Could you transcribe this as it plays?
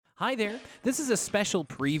Hi there. This is a special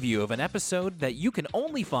preview of an episode that you can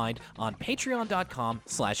only find on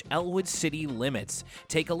patreon.com/Elwood City Limits.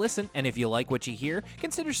 Take a listen, and if you like what you hear,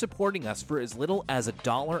 consider supporting us for as little as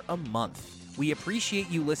 $1 a month. We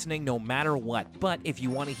appreciate you listening no matter what, but if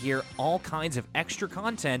you want to hear all kinds of extra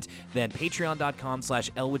content, then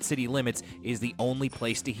patreon.com/Elwood City Limits is the only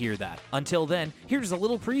place to hear that. Until then, here's a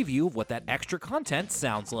little preview of what that extra content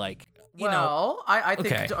sounds like. I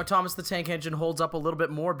think okay. Thomas the Tank Engine holds up a little bit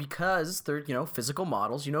more because they're, physical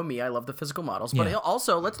models. You know me, I love the physical models. But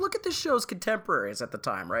also, let's look at this show's contemporaries at the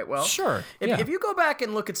time, right? Well, sure. If you go back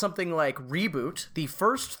and look at something like Reboot, the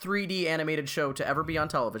first 3D animated show to ever be on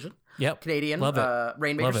television, Canadian,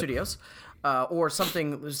 Rainmaker Studios, or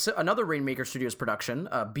another Rainmaker Studios production,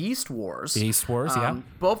 Beast Wars.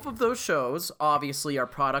 Both of those shows, obviously, are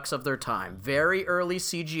products of their time. Very early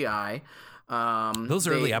CGI. Those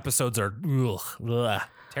early episodes are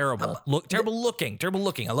terrible. Terrible looking.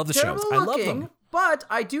 I love the shows. I love them. But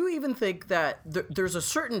I do even think that there's a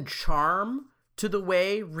certain charm to the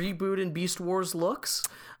way Reboot and Beast Wars looks.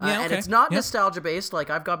 And it's not nostalgia based. Like,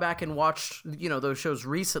 I've gone back and watched, those shows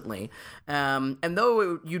recently. And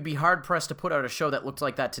though you'd be hard pressed to put out a show that looked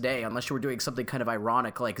like that today, unless you were doing something kind of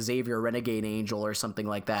ironic like Xavier Renegade Angel or something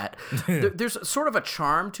like that, there's sort of a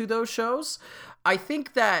charm to those shows. I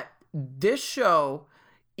think that this show,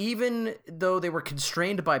 even though they were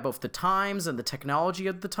constrained by both the times and the technology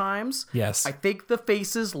of the times, I think the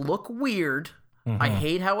faces look weird. I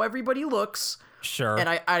hate how everybody looks. Sure. And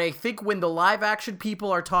I think when the live action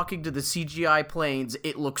people are talking to the CGI planes,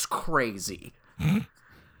 it looks crazy.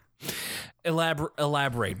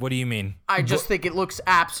 Elaborate. What do you mean? I just think it looks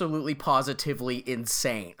absolutely positively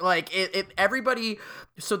insane. Like everybody.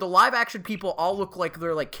 So the live action people all look like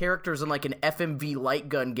they're like characters in like an FMV light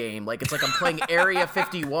gun game. Like it's like I'm playing Area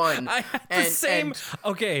 51. I had the same.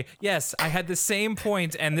 Okay, yes, I had the same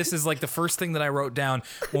point, and this is like the first thing that I wrote down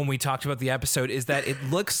when we talked about the episode is that it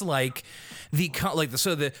looks like we talked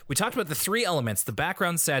about the three elements: the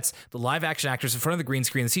background sets, the live action actors in front of the green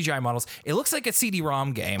screen, the CGI models. It looks like a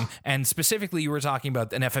CD-ROM game, and specifically, you were talking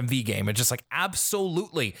about an FMV game. It's just like,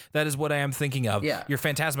 absolutely, that is what I am thinking of. Yeah. Your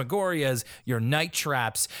Phantasmagorias, your Night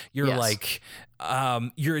Traps, you're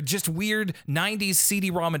just weird 90s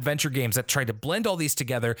CD-ROM adventure games that try to blend all these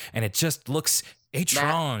together, and it just looks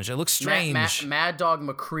étrange. It looks strange. Mad Dog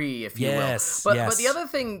McCree, if you will. But the other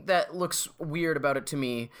thing that looks weird about it to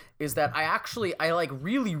me is that I like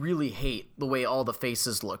really, really hate the way all the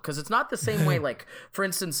faces look, because it's not the same way, like, for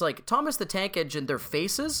instance, like Thomas the Tank Engine, their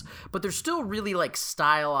faces, but they're still really like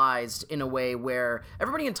stylized in a way where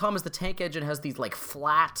everybody in Thomas the Tank Engine has these like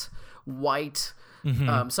flat, white,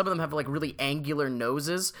 some of them have like really angular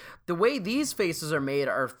noses. The way these faces are made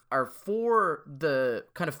are for the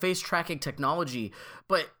kind of face tracking technology,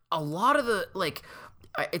 but a lot of the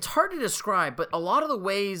it's hard to describe, but a lot of the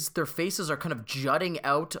ways their faces are kind of jutting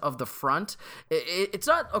out of the front, it's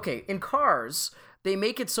not okay. In Cars, they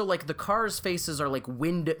make it so like the cars' faces are like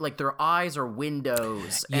like their eyes are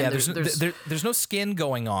windows. And there's no skin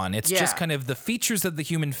going on. It's just kind of the features of the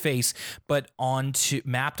human face, but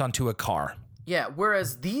mapped onto a car. Yeah,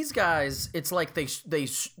 whereas these guys, it's like they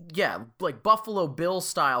like Buffalo Bill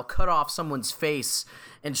style, cut off someone's face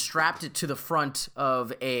and strapped it to the front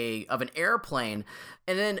of an airplane.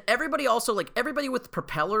 And then everybody with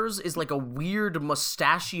propellers is like a weird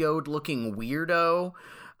mustachioed looking weirdo.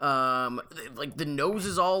 Like the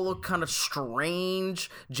noses all look kind of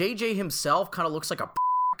strange. JJ himself kind of looks like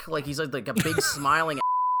like he's like a big smiling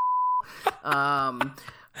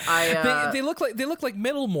they look like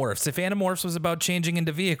metal morphs if Animorphs was about changing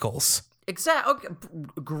into vehicles. Exactly. Okay.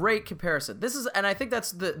 Great comparison. And I think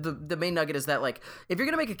that's the main nugget is that, like, if you're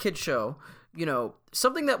gonna make a kid show,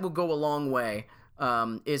 something that will go a long way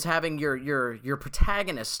is having your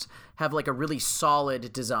protagonist have like a really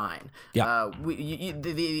solid design. Yeah.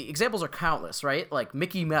 The examples are countless, right? Like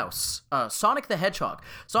Mickey Mouse, Sonic the Hedgehog.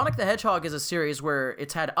 Sonic the Hedgehog is a series where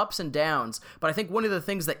it's had ups and downs, but I think one of the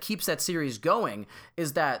things that keeps that series going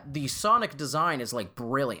is that the Sonic design is like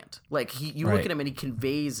brilliant. Like you look at him and he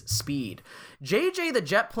conveys speed. JJ the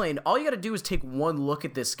Jet Plane, all you got to do is take one look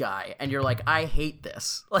at this guy and you're like, I hate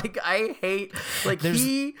this. Like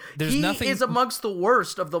he is amongst the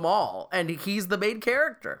worst of them all, and he's the main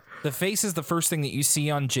character. The face is the first thing that you see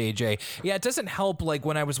on JJ. Yeah, it doesn't help. Like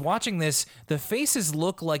when I was watching this, the faces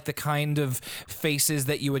look like the kind of faces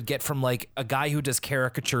that you would get from like a guy who does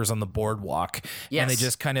caricatures on the boardwalk. Yes. And they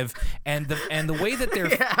just kind of the way that they're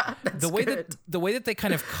the way that they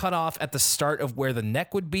kind of cut off at the start of where the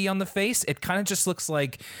neck would be on the face, it kind of just looks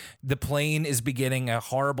like the plane is beginning a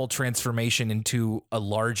horrible transformation into a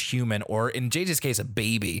large human, or in JJ's case, a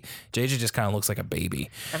baby. JJ just kind of looks like a baby.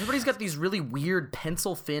 Everybody's got these really weird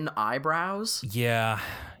pencil thin eyebrows. Yeah.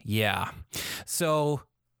 So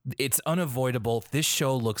it's unavoidable. This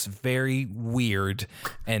show looks very weird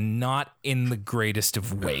and not in the greatest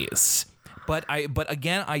of ways. But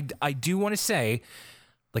again, I do want to say,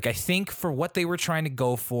 like, I think for what they were trying to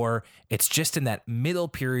go for, it's just in that middle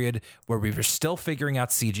period where we were still figuring out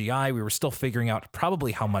CGI. We were still figuring out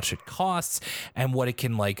probably how much it costs and what it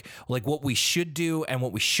can like what we should do and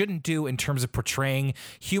what we shouldn't do in terms of portraying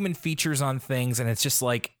human features on things. And it's just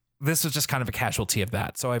like, this was just kind of a casualty of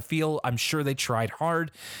that. So I'm sure they tried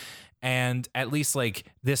hard. And at least like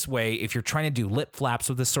this way, if you're trying to do lip flaps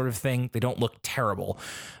with this sort of thing, they don't look terrible.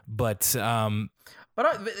 But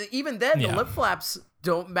even then, the lip flaps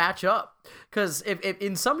don't match up, because if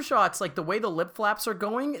in some shots, like the way the lip flaps are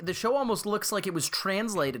going, the show almost looks like it was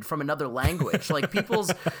translated from another language. Like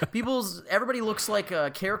everybody looks like a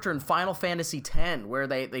character in Final Fantasy X, where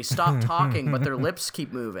they stop talking but their lips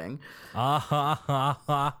keep moving. Yeah,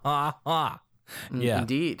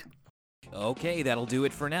 indeed. Okay, that'll do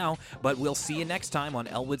it for now, but we'll see you next time on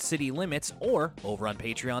Elwood City Limits or over on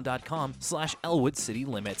patreon.com/Elwood City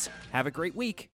Limits. Have a great week.